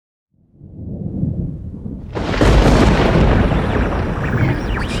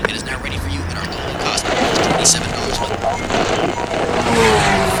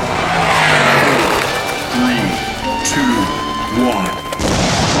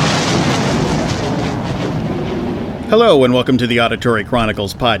Hello and welcome to the Auditory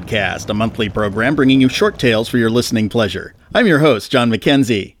Chronicles podcast, a monthly program bringing you short tales for your listening pleasure. I'm your host, John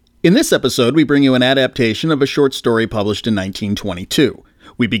McKenzie. In this episode, we bring you an adaptation of a short story published in 1922.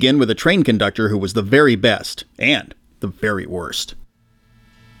 We begin with a train conductor who was the very best and the very worst.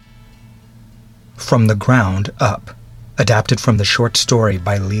 From the Ground Up, adapted from the short story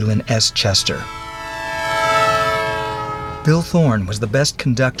by Leland S. Chester. Bill Thorne was the best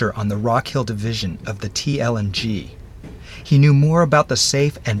conductor on the Rock Hill division of the TL&G. He knew more about the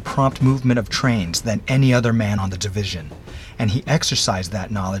safe and prompt movement of trains than any other man on the division, and he exercised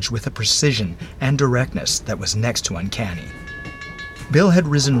that knowledge with a precision and directness that was next to uncanny. Bill had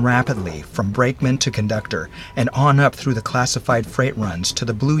risen rapidly from brakeman to conductor and on up through the classified freight runs to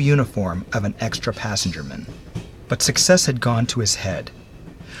the blue uniform of an extra passengerman. But success had gone to his head.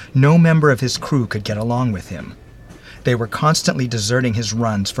 No member of his crew could get along with him. They were constantly deserting his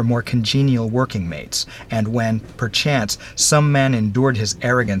runs for more congenial working mates, and when, perchance, some man endured his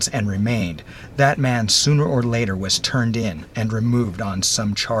arrogance and remained, that man sooner or later was turned in and removed on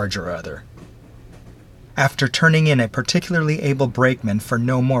some charge or other. After turning in a particularly able brakeman for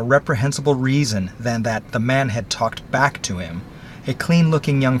no more reprehensible reason than that the man had talked back to him, a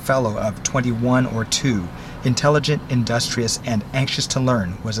clean-looking young fellow of 21 or 2, intelligent, industrious, and anxious to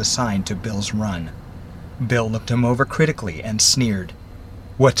learn, was assigned to Bill's run. Bill looked him over critically and sneered.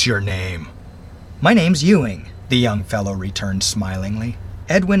 "What's your name?" "My name's Ewing," the young fellow returned smilingly.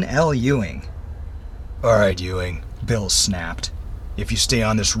 "Edwin L. Ewing." "All right, Ewing," Bill snapped. "If you stay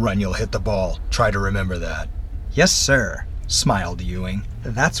on this run, you'll hit the ball. Try to remember that." "Yes, sir," smiled Ewing.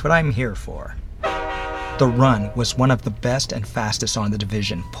 "That's what I'm here for." The run was one of the best and fastest on the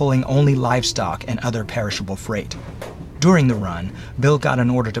division, pulling only livestock and other perishable freight. During the run, Bill got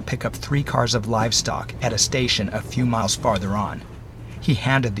an order to pick up 3 cars of livestock at a station a few miles farther on. He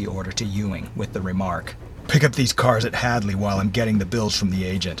handed the order to Ewing with the remark, "Pick up these cars at Hadley while I'm getting the bills from the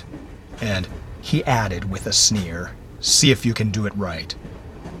agent. And," he added with a sneer, "see if you can do it right."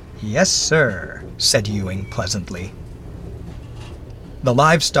 "Yes, sir," said Ewing pleasantly. The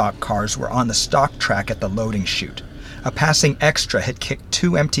livestock cars were on the stock track at the loading chute. A passing extra had kicked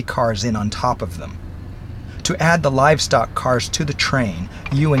 2 empty cars in on top of them. To add the livestock cars to the train,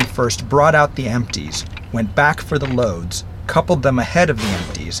 Ewing first brought out the empties, went back for the loads, coupled them ahead of the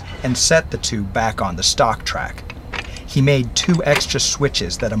empties, and set the 2 back on the stock track. He made 2 extra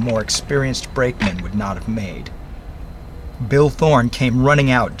switches that a more experienced brakeman would not have made. Bill Thorne came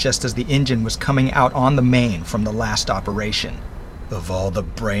running out just as the engine was coming out on the main from the last operation. "Of all the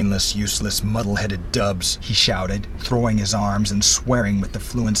brainless, useless, muddle-headed dubs," he shouted, throwing his arms and swearing with the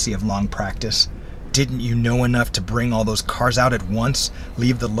fluency of long practice. "Didn't you know enough to bring all those cars out at once,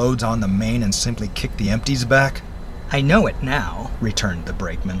 leave the loads on the main, and simply kick the empties back?" "I know it now," returned the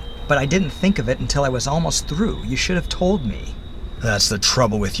brakeman, "but I didn't think of it until I was almost through. You should have told me." "That's the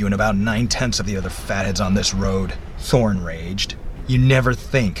trouble with you and about 9/10 of the other fatheads on this road," Thorne raged. "You never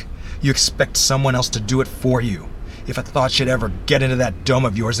think. You expect someone else to do it for you. If a thought should ever get into that dome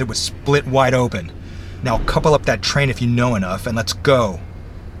of yours, it would split wide open. Now couple up that train if you know enough, and let's go."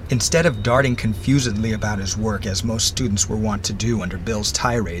 Instead of darting confusedly about his work as most students were wont to do under Bill's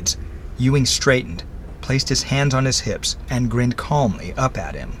tirades, Ewing straightened, placed his hands on his hips, and grinned calmly up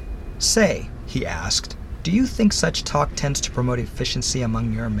at him. "Say," he asked, "do you think such talk tends to promote efficiency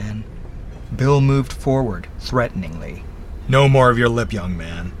among your men?" Bill moved forward, threateningly. "No more of your lip, young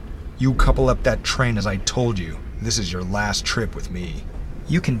man. You couple up that train as I told you. This is your last trip with me."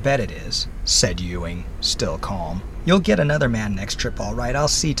 "You can bet it is," said Ewing, still calm. "You'll get another man next trip, all right. I'll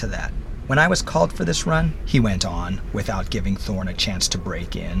see to that. When I was called for this run," he went on, without giving Thorne a chance to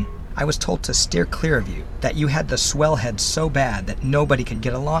break in, "I was told to steer clear of you, that you had the swell head so bad that nobody could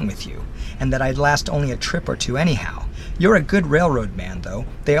get along with you, and that I'd last only a trip or 2 anyhow. You're a good railroad man, though.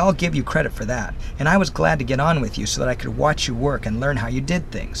 They all give you credit for that, and I was glad to get on with you so that I could watch you work and learn how you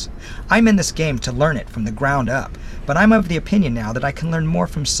did things. I'm in this game to learn it from the ground up, but I'm of the opinion now that I can learn more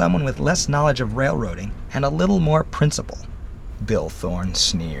from someone with less knowledge of railroading and a little more principle." Bill Thorne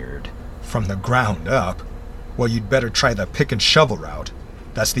sneered. "From the ground up? Well, you'd better try the pick and shovel route.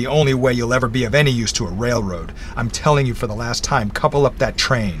 That's the only way you'll ever be of any use to a railroad. I'm telling you for the last time, couple up that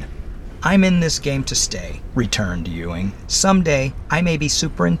train." "I'm in this game to stay," returned Ewing. "Someday I may be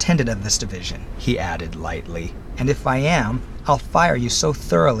superintendent of this division," he added lightly. "And if I am, I'll fire you so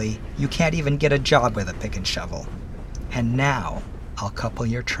thoroughly you can't even get a job with a pick and shovel. And now I'll couple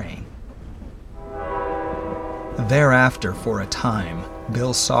your train." Thereafter, for a time,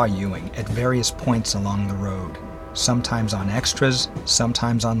 Bill saw Ewing at various points along the road, sometimes on extras,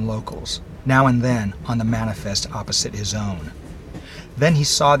 sometimes on locals, now and then on the manifest opposite his own. Then he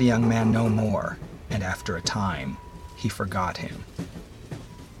saw the young man no more, and after a time, he forgot him.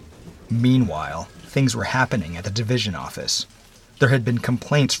 Meanwhile, things were happening at the division office. There had been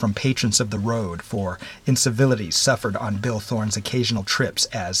complaints from patrons of the road for incivilities suffered on Bill Thorne's occasional trips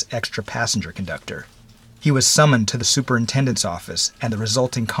as extra passenger conductor. He was summoned to the superintendent's office, and the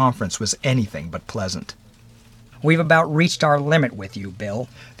resulting conference was anything but pleasant. "We've about reached our limit with you, Bill,"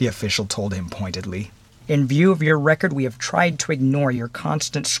 the official told him pointedly. "In view of your record, we have tried to ignore your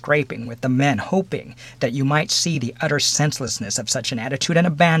constant scraping with the men, hoping that you might see the utter senselessness of such an attitude and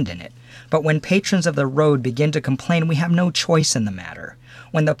abandon it. But when patrons of the road begin to complain, we have no choice in the matter.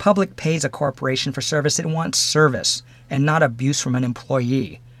 When the public pays a corporation for service, it wants service, and not abuse from an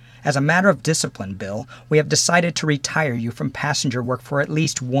employee. As a matter of discipline, Bill, we have decided to retire you from passenger work for at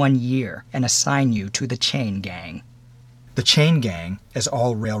least 1 year and assign you to the chain gang." The chain gang, as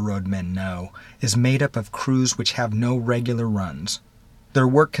all railroad men know, is made up of crews which have no regular runs. Their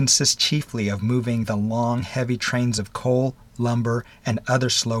work consists chiefly of moving the long, heavy trains of coal, lumber, and other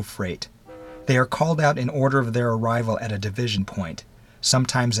slow freight. They are called out in order of their arrival at a division point,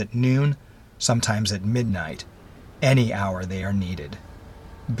 sometimes at noon, sometimes at midnight. Any hour they are needed.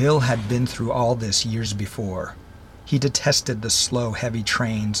 Bill had been through all this years before. He detested the slow, heavy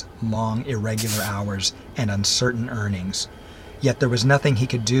trains, long, irregular hours, and uncertain earnings. Yet there was nothing he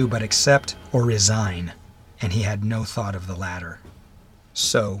could do but accept or resign, and he had no thought of the latter.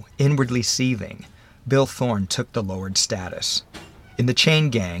 So, inwardly seething, Bill Thorne took the lowered status. In the chain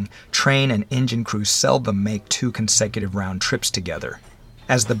gang, train and engine crews seldom make 2 consecutive round trips together.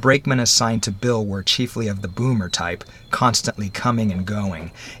 As the brakemen assigned to Bill were chiefly of the boomer type, constantly coming and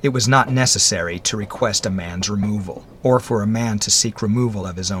going, it was not necessary to request a man's removal, or for a man to seek removal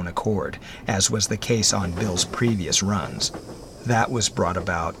of his own accord, as was the case on Bill's previous runs. That was brought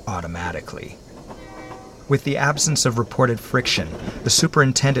about automatically. With the absence of reported friction, the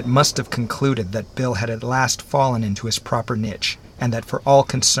superintendent must have concluded that Bill had at last fallen into his proper niche, and that for all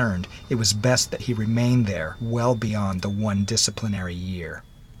concerned, it was best that he remain there well beyond the 1 disciplinary year.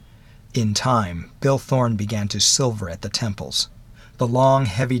 In time, Bill Thorne began to silver at the temples. The long,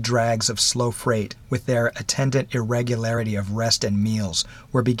 heavy drags of slow freight, with their attendant irregularity of rest and meals,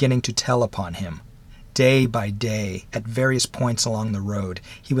 were beginning to tell upon him. Day by day, at various points along the road,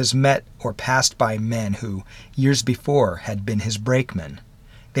 he was met or passed by men who, years before, had been his brakemen.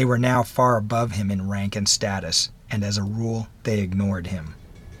 They were now far above him in rank and status, and as a rule, they ignored him.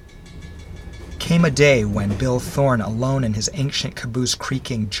 Came a day when Bill Thorne, alone in his ancient caboose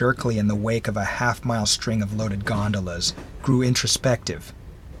creaking jerkily in the wake of a half-mile string of loaded gondolas, grew introspective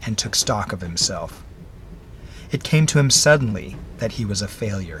and took stock of himself. It came to him suddenly that he was a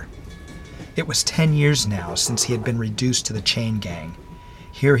failure. It was 10 years now since he had been reduced to the chain gang.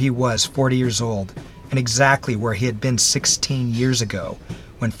 Here he was, 40 years old, and exactly where he had been 16 years ago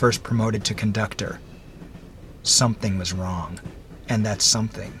when first promoted to conductor. Something was wrong, and that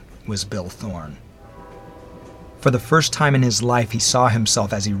something was Bill Thorne. For the first time in his life, he saw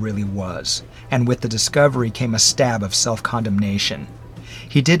himself as he really was, and with the discovery came a stab of self-condemnation.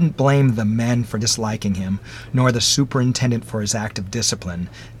 He didn't blame the men for disliking him, nor the superintendent for his act of discipline,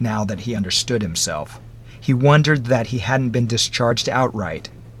 now that he understood himself. He wondered that he hadn't been discharged outright.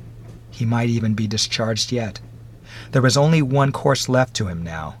 He might even be discharged yet. There was only one course left to him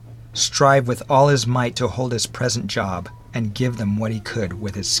now: strive with all his might to hold his present job and give them what he could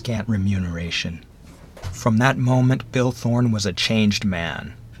with his scant remuneration. From that moment, Bill Thorne was a changed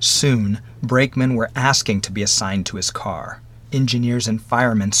man. Soon, brakemen were asking to be assigned to his car. Engineers and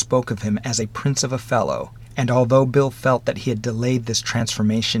firemen spoke of him as a prince of a fellow, and although Bill felt that he had delayed this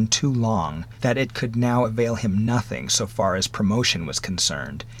transformation too long, that it could now avail him nothing so far as promotion was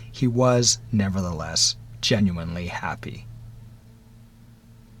concerned, he was, nevertheless, genuinely happy.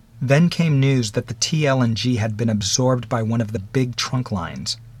 Then came news that the TL&G had been absorbed by one of the big trunk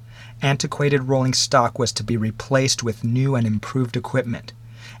lines. Antiquated rolling stock was to be replaced with new and improved equipment,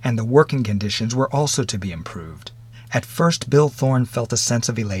 and the working conditions were also to be improved. At first, Bill Thorne felt a sense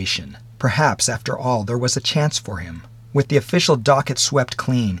of elation. Perhaps, after all, there was a chance for him. With the official docket swept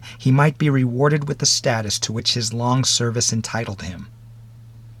clean, he might be rewarded with the status to which his long service entitled him.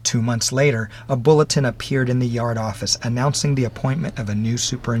 2 months later, a bulletin appeared in the yard office announcing the appointment of a new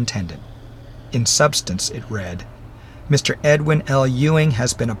superintendent. In substance, it read, "Mr. Edwin L. Ewing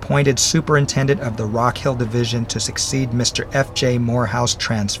has been appointed superintendent of the Rock Hill Division to succeed Mr. F.J. Morehouse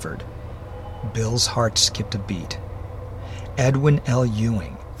transferred." Bill's heart skipped a beat. Edwin L.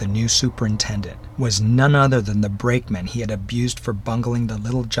 Ewing, the new superintendent, was none other than the brakeman he had abused for bungling the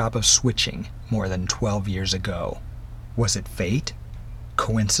little job of switching more than 12 years ago. Was it fate?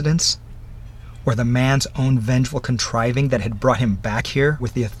 Coincidence? Or the man's own vengeful contriving that had brought him back here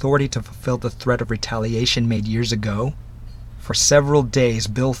with the authority to fulfill the threat of retaliation made years ago? For several days,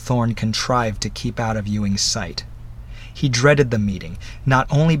 Bill Thorne contrived to keep out of Ewing's sight. He dreaded the meeting, not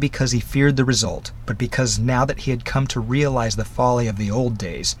only because he feared the result, but because now that he had come to realize the folly of the old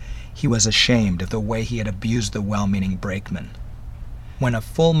days, he was ashamed of the way he had abused the well-meaning brakeman. When a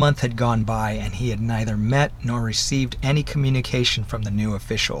full month had gone by and he had neither met nor received any communication from the new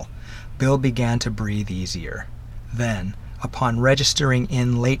official, Bill began to breathe easier. Then, upon registering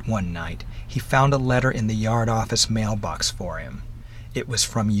in late one night, he found a letter in the yard office mailbox for him. It was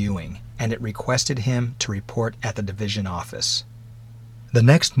from Ewing, and it requested him to report at the division office. The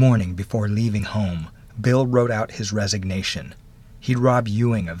next morning, before leaving home, Bill wrote out his resignation. He'd rob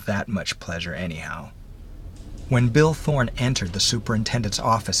Ewing of that much pleasure anyhow. When Bill Thorne entered the superintendent's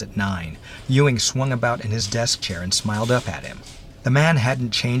office at 9, Ewing swung about in his desk chair and smiled up at him. The man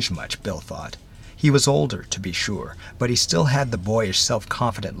hadn't changed much, Bill thought. He was older, to be sure, but he still had the boyish,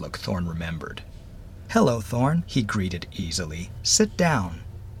 self-confident look Thorne remembered. "Hello, Thorne," he greeted easily. "Sit down."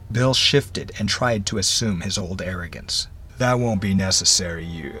 Bill shifted and tried to assume his old arrogance. "That won't be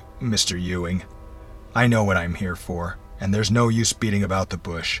necessary, Mr. Ewing. I know what I'm here for, and there's no use beating about the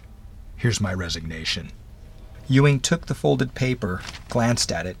bush. Here's my resignation." Ewing took the folded paper,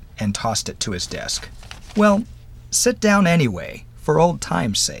 glanced at it, and tossed it to his desk. "Well, sit down anyway, for old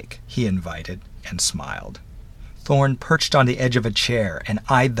time's sake," he invited, and smiled. Thorne perched on the edge of a chair and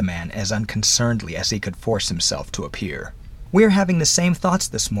eyed the man as unconcernedly as he could force himself to appear. "We're having the same thoughts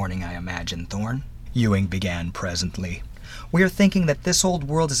this morning, I imagine, Thorne," Ewing began presently. "We are thinking that this old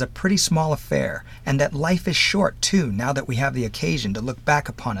world is a pretty small affair, and that life is short, too, now that we have the occasion to look back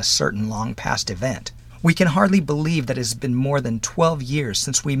upon a certain long-past event. We can hardly believe that it has been more than 12 years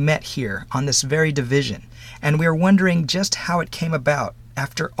since we met here on this very division, and we are wondering just how it came about,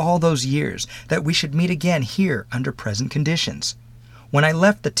 after all those years, that we should meet again here under present conditions. When I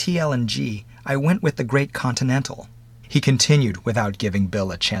left the TLNG, I went with the Great Continental," he continued without giving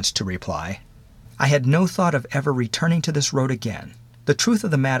Bill a chance to reply. "I had no thought of ever returning to this road again. The truth of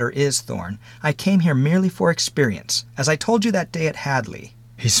the matter is, Thorne, I came here merely for experience, as I told you that day at Hadley."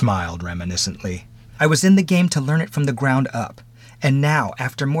 He smiled reminiscently. "I was in the game to learn it from the ground up, and now,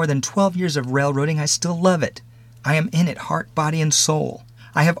 after more than 12 years of railroading, I still love it. I am in it heart, body, and soul.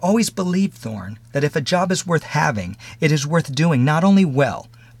 I have always believed, Thorne, that if a job is worth having, it is worth doing not only well,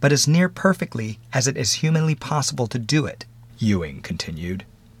 but as near perfectly as it is humanly possible to do it," Ewing continued.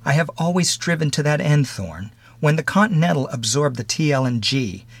 "I have always striven to that end, Thorne. When the Continental absorbed the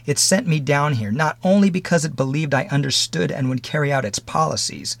TLNG, it sent me down here not only because it believed I understood and would carry out its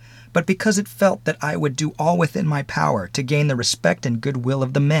policies, but because it felt that I would do all within my power to gain the respect and goodwill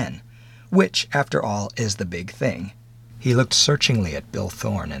of the men, which, after all, is the big thing." He looked searchingly at Bill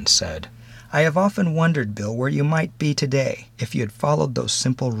Thorne and said, "I have often wondered, Bill, where you might be today if you had followed those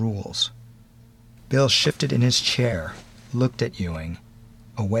simple rules." Bill shifted in his chair, looked at Ewing,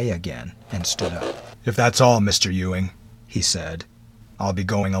 away again, and stood up. "If that's all, Mr. Ewing," he said, "I'll be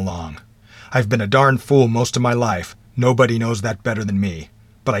going along. I've been a darn fool most of my life. Nobody knows that better than me.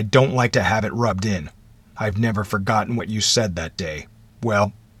 But I don't like to have it rubbed in. I've never forgotten what you said that day.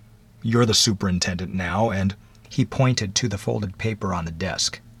 Well, you're the superintendent now, and—" he pointed to the folded paper on the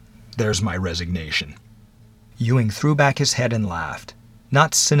desk. "There's my resignation." Ewing threw back his head and laughed,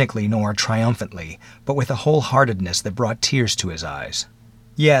 not cynically nor triumphantly, but with a wholeheartedness that brought tears to his eyes.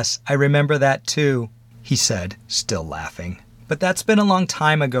 "Yes, I remember that too," he said, still laughing. "But that's been a long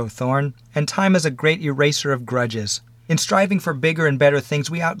time ago, Thorne, and time is a great eraser of grudges. In striving for bigger and better things,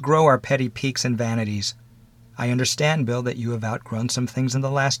 we outgrow our petty piques and vanities. I understand, Bill, that you have outgrown some things in the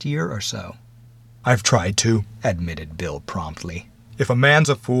last year or so." "I've tried to," admitted Bill promptly. "If a man's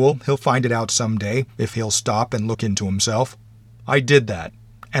a fool, he'll find it out someday, if he'll stop and look into himself. I did that,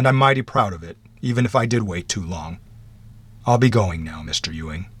 and I'm mighty proud of it, even if I did wait too long. I'll be going now, Mr.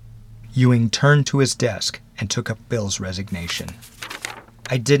 Ewing." Ewing turned to his desk and took up Bill's resignation.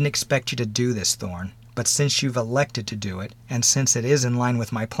 "I didn't expect you to do this, Thorne, but since you've elected to do it, and since it is in line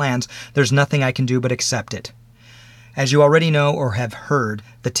with my plans, there's nothing I can do but accept it. As you already know or have heard,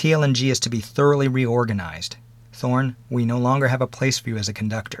 the TLNG is to be thoroughly reorganized. Thorne, we no longer have a place for you as a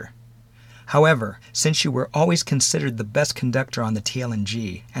conductor. However, since you were always considered the best conductor on the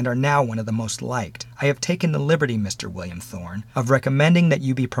TLNG and are now one of the most liked, I have taken the liberty, Mr. William Thorne, of recommending that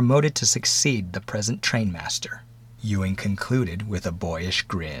you be promoted to succeed the present trainmaster," Ewing concluded with a boyish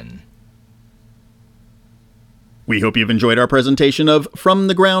grin. We hope you've enjoyed our presentation of From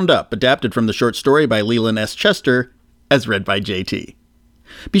the Ground Up, adapted from the short story by Leland S. Chester, as read by JT.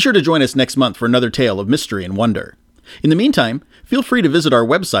 Be sure to join us next month for another tale of mystery and wonder. In the meantime, feel free to visit our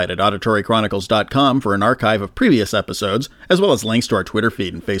website at auditorychronicles.com for an archive of previous episodes, as well as links to our Twitter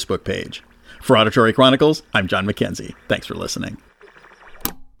feed and Facebook page. For Auditory Chronicles, I'm John Mackenzie. Thanks for listening.